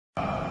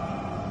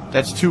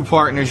That's 2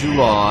 partners you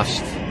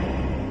lost.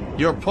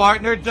 Your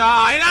partner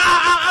died.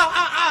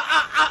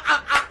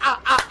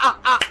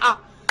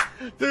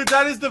 Dude,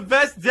 that is the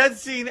best dead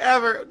scene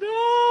ever. No!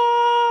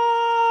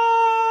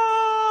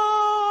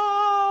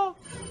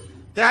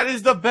 That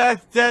is the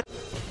best dead.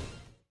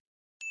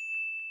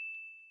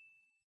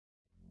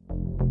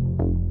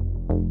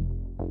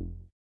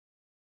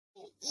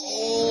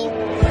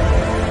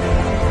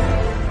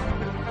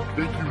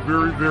 Thank you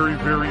very, very,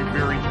 very,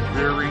 very,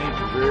 very,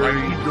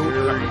 very,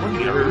 very,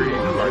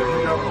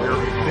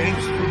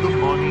 thanks for the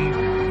money,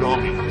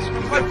 dummies.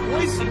 My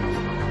poison.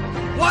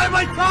 Why am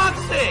I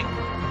toxic?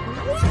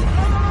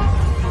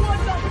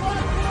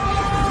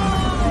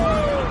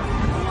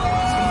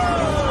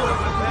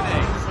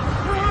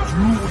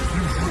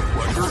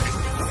 What the fuck?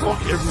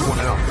 Fuck everyone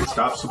else.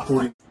 Stop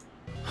supporting.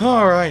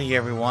 Alrighty,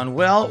 everyone.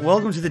 Well,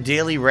 welcome to the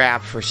Daily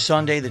Wrap for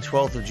Sunday, the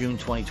 12th of June,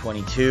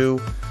 2022.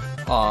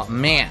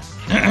 Man,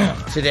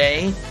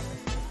 today,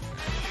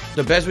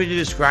 the best way to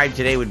describe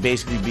today would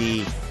basically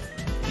be,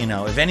 you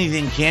know, if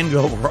anything can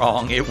go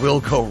wrong, it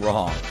will go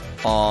wrong.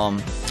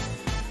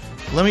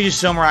 Let me just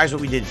summarize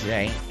what we did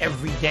today.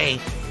 Every day,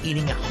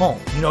 eating at home.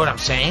 You know what I'm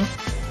saying?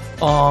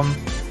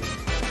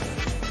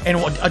 And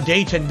a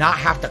day to not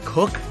have to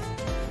cook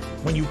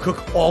when you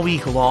cook all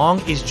week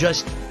long is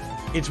just,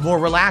 it's more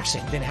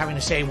relaxing than having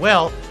to say,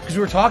 well, because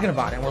we were talking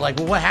about it, and we're like,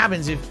 well, what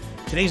happens if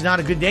today's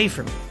not a good day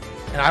for me?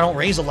 And I don't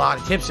raise a lot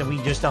of tips, and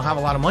we just don't have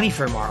a lot of money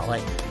for tomorrow.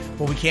 Like,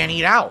 well, we can't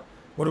eat out.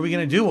 What are we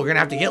going to do? We're going to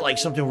have to get, like,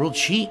 something real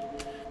cheap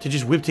to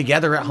just whip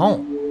together at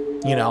home,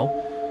 you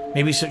know?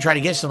 Maybe try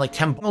to get some, like,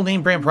 10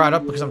 name brand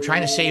product because I'm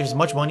trying to save as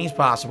much money as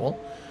possible.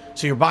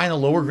 So you're buying the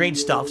lower grade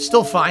stuff.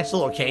 Still fine,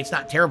 still okay. It's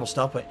not terrible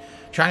stuff, but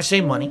trying to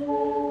save money,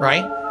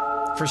 right?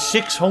 For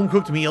 6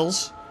 home-cooked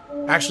meals.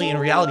 Actually, in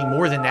reality,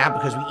 more than that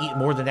because we eat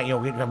more than that. You know,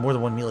 we have more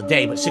than 1 meal a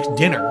day, but 6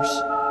 dinners,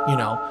 you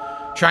know.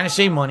 Trying to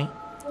save money.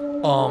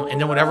 And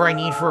then whatever I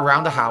need for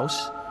around the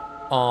house.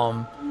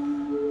 I'm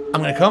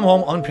going to come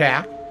home,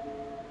 unpack,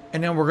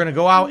 and then we're going to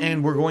go out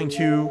and we're going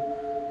to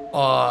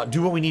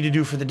do what we need to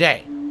do for the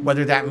day.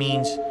 Whether that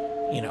means,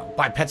 you know,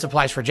 buy pet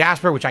supplies for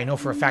Jasper, which I know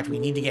for a fact we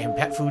need to get him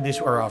pet food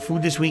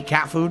food this week,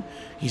 cat food.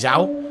 He's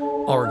out,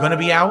 or we're going to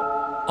be out.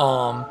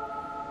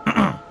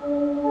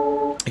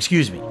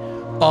 Excuse me.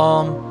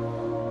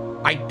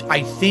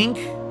 I think,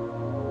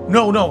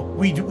 no,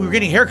 we're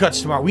getting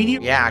haircuts tomorrow. We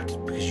need to react,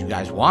 because you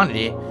guys wanted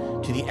it,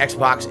 to the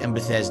Xbox and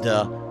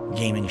Bethesda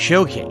gaming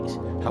showcase.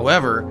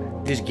 However,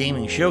 this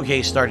gaming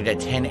showcase started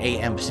at 10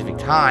 a.m. Pacific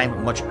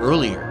time, much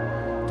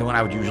earlier than when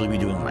I would usually be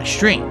doing my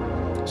stream.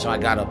 So I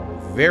got up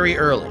very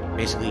early.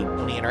 Basically,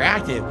 Sony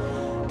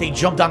Interactive, they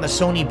jumped on the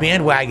Sony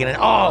bandwagon, and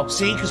oh,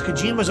 see, because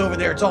Kojima's over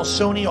there, it's all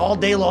Sony all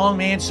day long,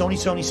 man. Sony,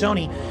 Sony,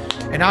 Sony.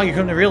 And now you're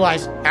coming to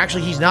realize,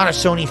 actually, he's not a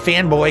Sony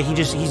fanboy.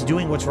 He's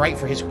doing what's right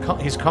for his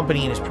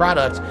company and his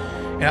products.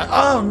 And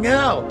oh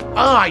no,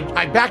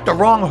 I backed the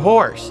wrong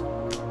horse.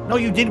 No,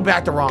 you didn't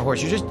back the wrong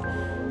horse.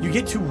 You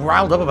get too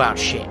riled up about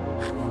shit.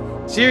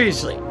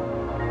 Seriously.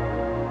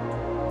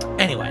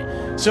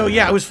 Anyway, so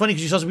yeah, it was funny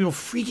because you saw some people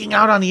freaking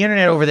out on the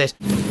internet over this.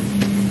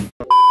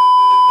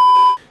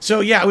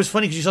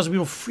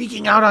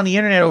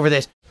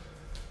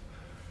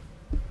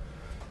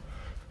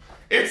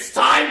 It's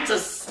time to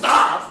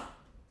stop.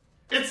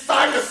 It's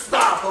time to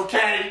stop,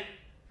 okay?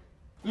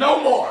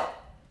 No more.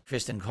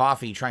 Fist and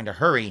coffee, trying to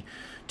hurry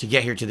to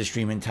get here to the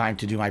stream in time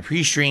to do my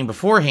pre-stream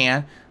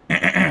beforehand,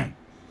 and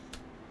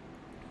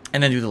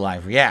then do the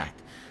live react.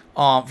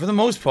 For the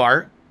most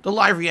part, the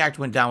live react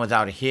went down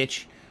without a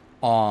hitch.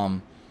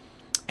 And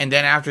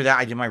then after that,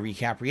 I did my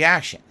recap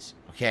reactions.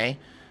 Okay,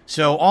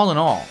 so all in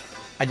all,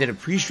 I did a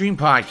pre-stream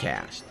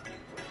podcast.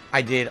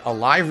 I did a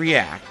live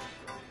react.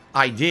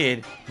 I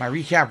did my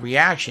recap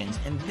reactions,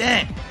 and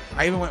then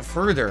I even went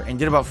further and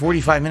did about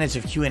 45 minutes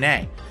of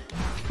Q&A.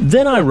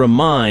 Then I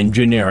remind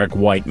generic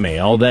white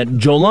male that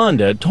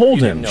Jolanda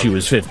told him she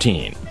was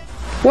 15.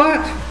 What?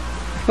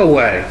 No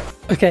way.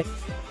 Okay.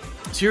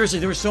 Seriously,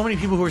 there were so many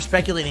people who were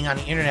speculating on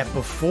the internet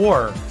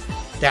before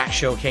that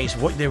showcase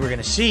what they were going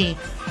to see,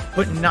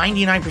 but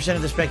 99%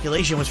 of the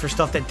speculation was for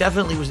stuff that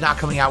definitely was not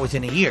coming out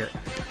within a year.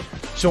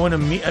 So when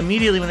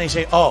immediately when they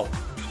say, oh,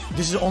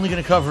 this is only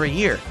going to cover a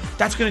year,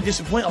 that's going to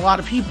disappoint a lot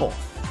of people.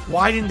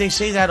 Why didn't they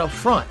say that up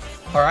front?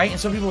 All right, and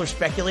some people are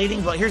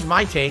speculating, but here's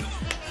my take.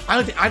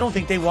 I don't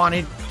think they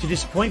wanted to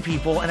disappoint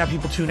people and have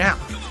people tune out.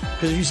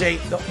 Because if you say,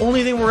 the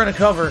only thing we're going to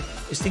cover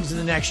is things in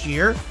the next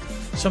year,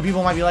 some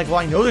people might be like, well,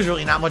 I know there's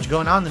really not much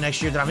going on the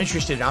next year that I'm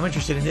interested in. I'm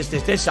interested in this,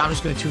 so I'm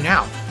just going to tune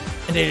out.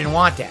 And they didn't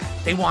want that.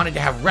 They wanted to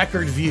have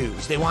record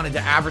views. They wanted to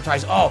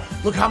advertise, oh,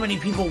 look how many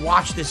people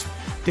watch this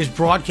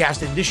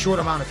broadcast in this short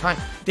amount of time.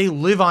 They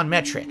live on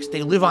metrics.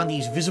 They live on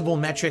these visible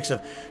metrics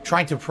of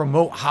trying to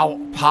promote how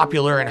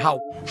popular and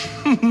how...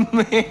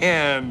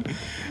 Man,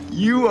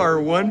 you are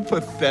one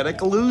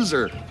pathetic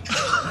loser.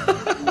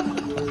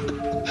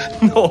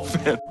 No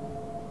offense.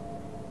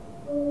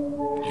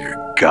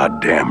 You're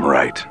goddamn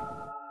right.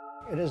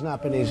 It has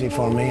not been easy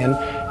for me. And,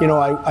 you know,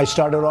 I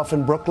started off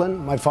in Brooklyn.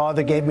 My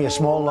father gave me a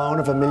small loan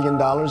of $1 million.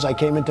 I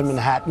came into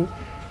Manhattan.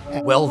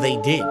 Well, they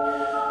did.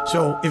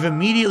 So if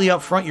immediately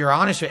up front you're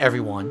honest with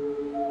everyone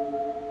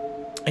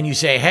and you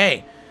say,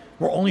 hey,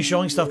 we're only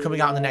showing stuff coming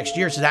out in the next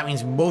year, so that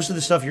means most of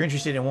the stuff you're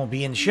interested in won't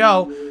be in the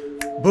show,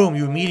 boom,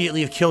 you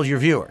immediately have killed your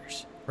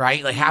viewers,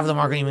 right? Like, half of them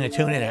aren't even going to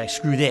tune in and like,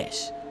 screw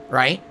this,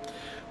 right?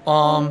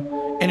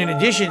 And in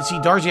addition, see,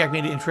 Darziak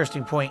made an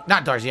interesting point.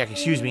 Not Darziak,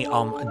 excuse me.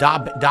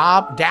 Dabhands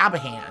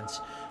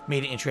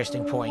made an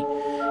interesting point.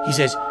 He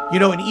says, you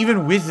know, and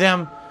even with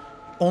them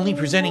only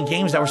presenting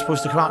games that were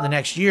supposed to come out in the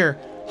next year,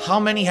 how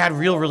many had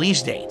real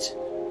release dates?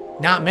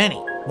 Not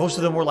many. Most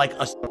of them were like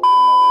a...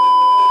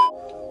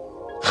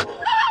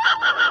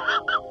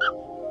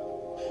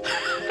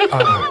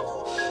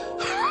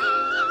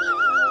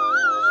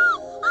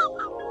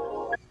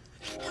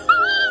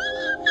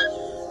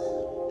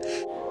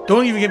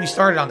 Don't even get me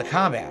started on the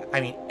combat.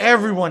 I mean,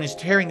 everyone is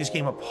tearing this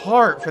game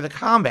apart for the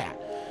combat.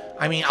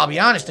 I mean, I'll be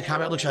honest, the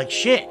combat looks like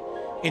shit.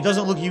 It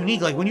doesn't look unique.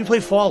 Like when you play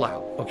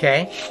Fallout,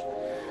 okay?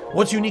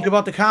 What's unique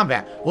about the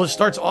combat? Well, it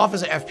starts off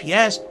as an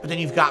FPS, but then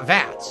you've got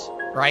VATS,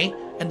 right?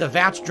 And the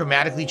VATS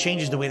dramatically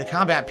changes the way the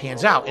combat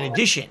pans out. In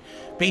addition,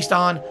 based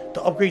on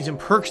the upgrades and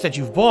perks that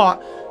you've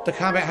bought, the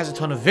combat has a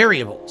ton of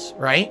variables,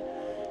 right?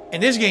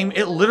 In this game,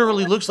 it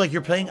literally looks like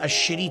you're playing a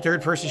shitty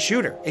third-person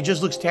shooter. It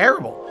just looks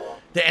terrible.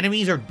 The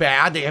enemies are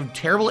bad. They have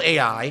terrible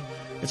AI.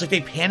 It's like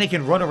they panic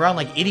and run around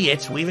like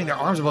idiots, waving their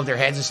arms above their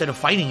heads instead of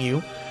fighting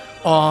you.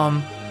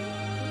 And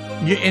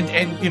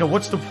you know,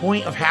 what's the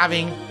point of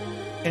having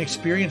an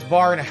experience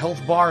bar and a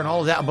health bar and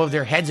all of that above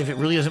their heads if it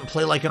really doesn't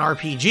play like an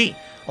RPG?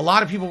 A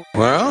lot of people...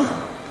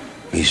 Well,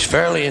 he's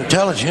fairly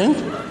intelligent.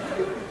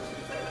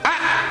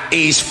 Ah,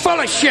 he's full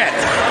of shit.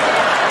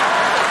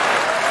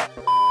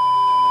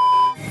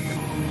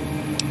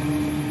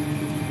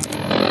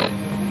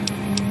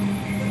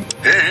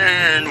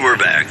 And we're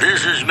back.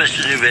 This is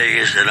Mr. New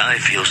Vegas, and I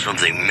feel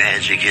something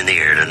magic in the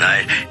air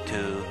tonight.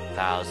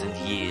 2,000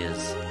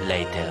 years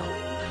later.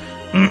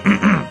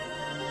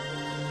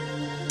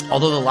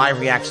 Although the live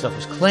react stuff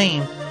was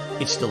claimed,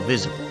 it's still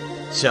visible.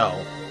 So,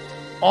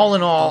 all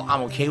in all,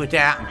 I'm okay with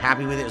that. I'm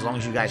happy with it as long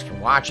as you guys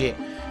can watch it.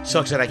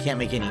 Sucks that I can't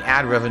make any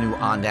ad revenue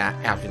on that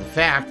after the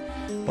fact,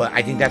 but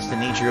I think that's the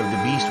nature of the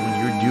beast when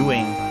you're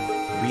doing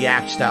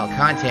react-style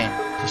content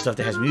to stuff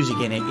that has music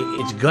in it.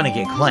 It's gonna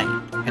get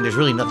claimed, and there's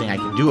really nothing I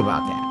can do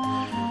about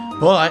that.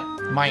 But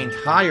my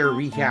entire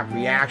recap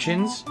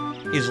reactions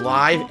is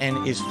live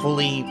and is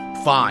fully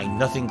fine.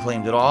 Nothing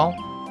claimed at all.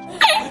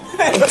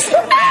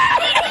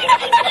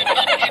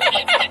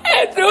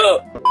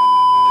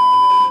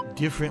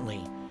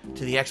 Differently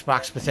to the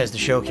Xbox Bethesda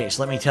Showcase,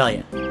 let me tell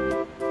you.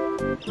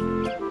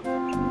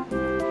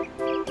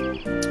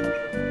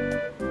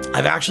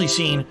 I've actually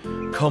seen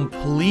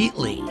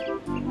completely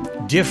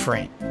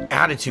different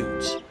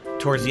attitudes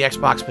towards the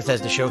Xbox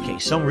Bethesda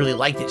Showcase. Some really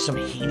liked it, some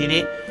hated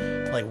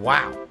it. Like,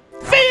 wow.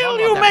 Phil,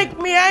 you make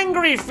me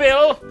angry,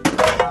 Phil.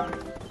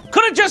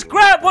 Could have just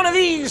grabbed one of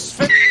these.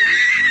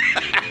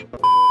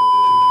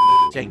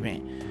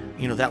 Segment,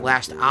 you know, that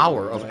last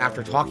hour of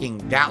after talking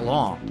that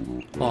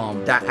long,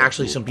 that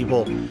actually some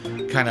people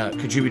kind of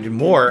contributed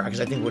more because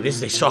I think what it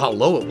is, they saw how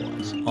low it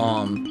was.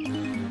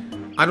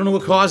 I don't know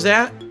what caused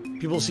that.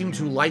 People seem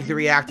to like the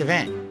react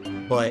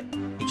event, but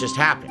it just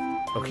happened.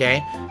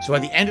 Okay, so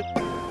at the end,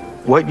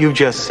 what you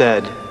just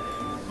said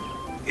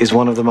is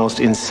one of the most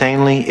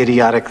insanely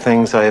idiotic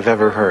things I have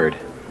ever heard.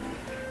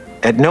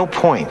 At no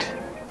point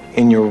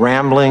in your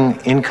rambling,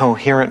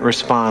 incoherent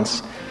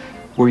response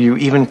were you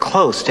even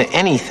close to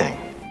anything.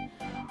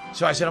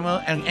 So I said, I'm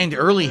going to end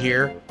early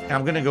here, and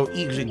I'm going to go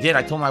eat, because we did.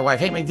 I told my wife,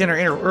 hey, make dinner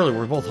early.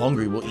 We're both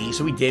hungry. We'll eat.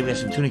 So we did. We had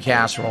some tuna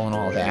casserole and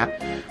all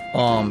that.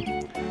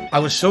 I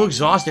was so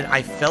exhausted,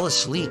 I fell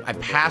asleep. I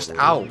passed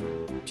out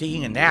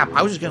taking a nap.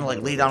 I was just going to,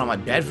 like, lay down on my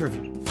bed for a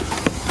few...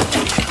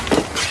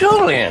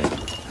 Julian!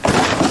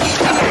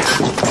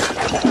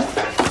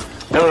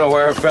 I don't know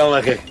where I felt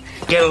like I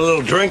could get a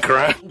little drink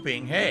around.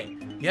 Hoping, hey,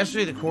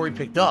 yesterday the Corey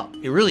picked up.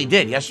 It really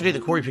did. Yesterday the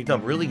Corey picked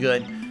up really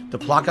good. The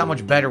plot got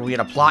much better. We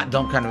had a plot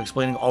dump kind of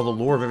explaining all the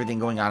lore of everything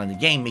going on in the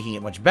game, making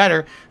it much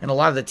better, and a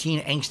lot of the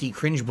teen angsty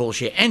cringe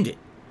bullshit ended.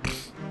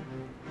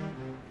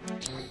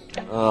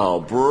 Oh,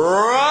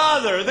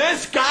 brother,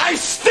 this guy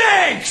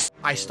stinks!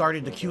 I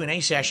started the Q&A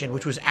session,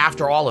 which was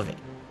after all of it.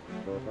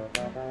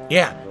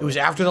 Yeah, it was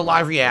after the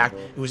live react.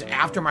 It was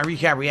after my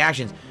recap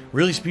reactions.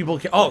 Really, some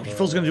people, oh,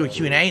 Phil's going to do a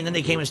Q&A, and then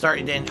they came and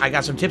started, and I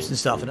got some tips and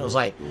stuff, and it was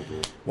like,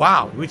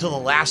 wow, we wait till the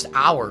last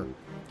hour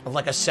of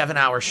like a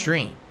 7-hour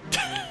stream.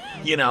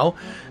 You know?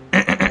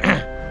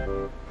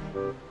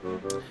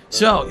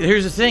 So,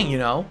 here's the thing, you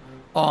know?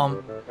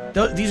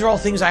 These are all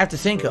things I have to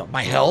think of.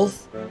 My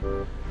health,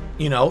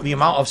 you know, the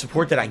amount of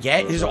support that I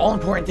get. These are all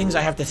important things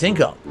I have to think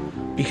of.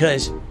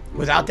 Because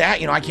without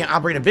that, you know, I can't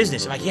operate a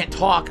business. If I can't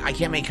talk, I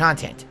can't make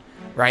content.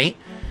 Right?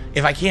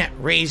 If I can't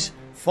raise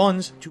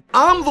funds to...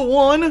 I'm the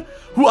one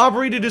who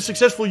operated a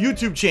successful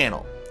YouTube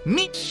channel.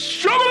 Me...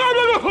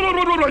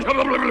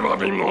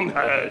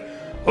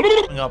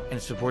 up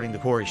and supporting the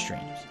Corey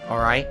streams.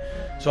 Alright?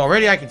 So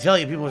already I can tell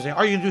you, people are saying,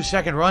 are you going to do a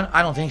second run?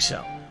 I don't think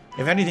so.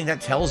 If anything,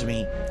 that tells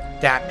me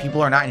that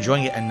people are not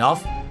enjoying it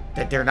enough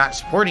that they're not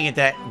supporting it,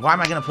 that why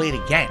am I going to play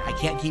it again? I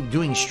can't keep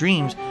doing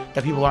streams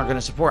that people aren't going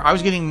to support. I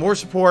was getting more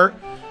support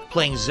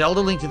playing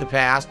Zelda Link to the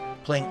Past,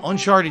 playing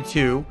Uncharted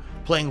 2,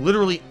 playing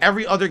literally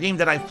every other game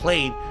that I've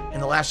played in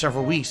the last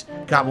several weeks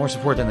got more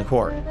support than the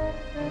Court.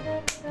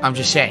 I'm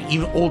just saying,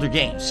 even older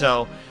games.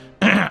 So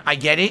I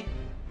get it.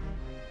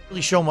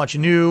 Really show much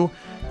new,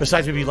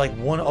 besides maybe like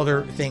one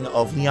other thing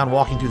of Leon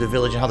walking through the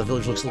village and how the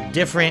village looks a little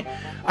different.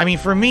 I mean,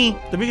 for me,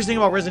 the biggest thing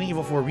about Resident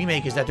Evil 4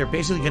 Remake is that they're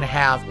basically going to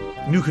have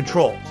new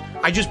controls.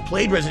 I just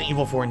played Resident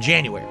Evil 4 in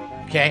January,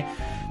 okay?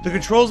 The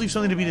controls leave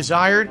something to be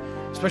desired,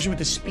 especially with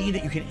the speed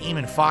that you can aim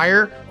and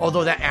fire,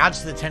 although that adds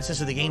to the tenseness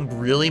of the game,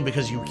 really,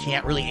 because you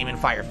can't really aim and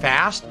fire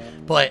fast,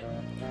 but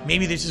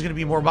maybe this is going to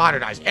be more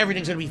modernized.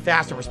 Everything's going to be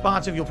fast and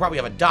responsive. You'll probably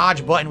have a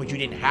dodge button, which you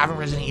didn't have in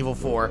Resident Evil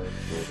 4.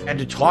 I had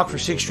to talk for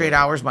 6 straight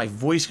hours. My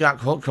voice got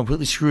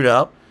completely screwed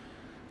up.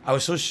 I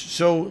was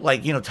so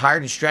like, you know,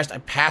 tired and stressed. I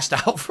passed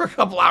out for a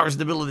couple hours in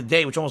the middle of the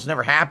day, which almost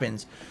never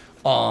happens.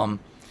 And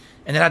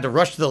then I had to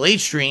rush to the late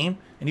stream.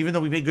 And even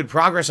though we made good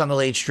progress on the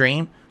late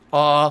stream,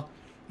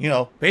 you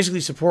know,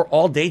 basically support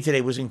all day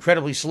today was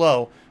incredibly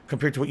slow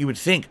compared to what you would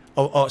think.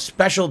 A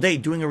special day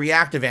doing a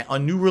React event, a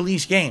new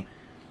release game.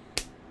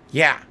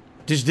 Yeah,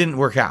 just didn't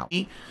work out.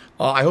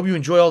 I hope you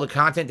enjoy all the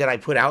content that I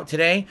put out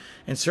today.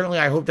 And certainly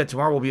I hope that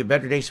tomorrow will be a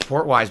better day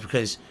support-wise,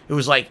 because it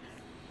was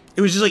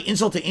just like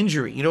insult to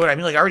injury. You know what I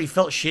mean? Like, I already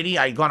felt shitty.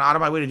 I had gone out of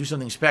my way to do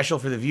something special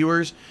for the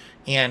viewers.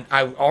 And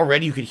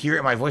you could hear it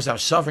in my voice. I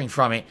was suffering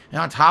from it. And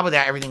on top of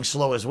that, everything's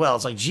slow as well.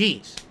 It's like,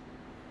 geez.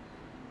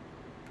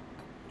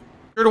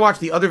 Be sure to watch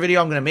the other video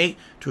I'm going to make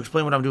to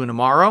explain what I'm doing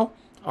tomorrow.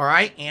 All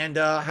right? And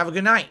have a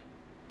good night.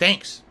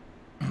 Thanks.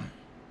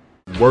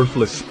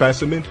 Worthless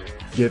specimen.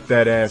 Get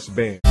that ass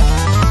banned.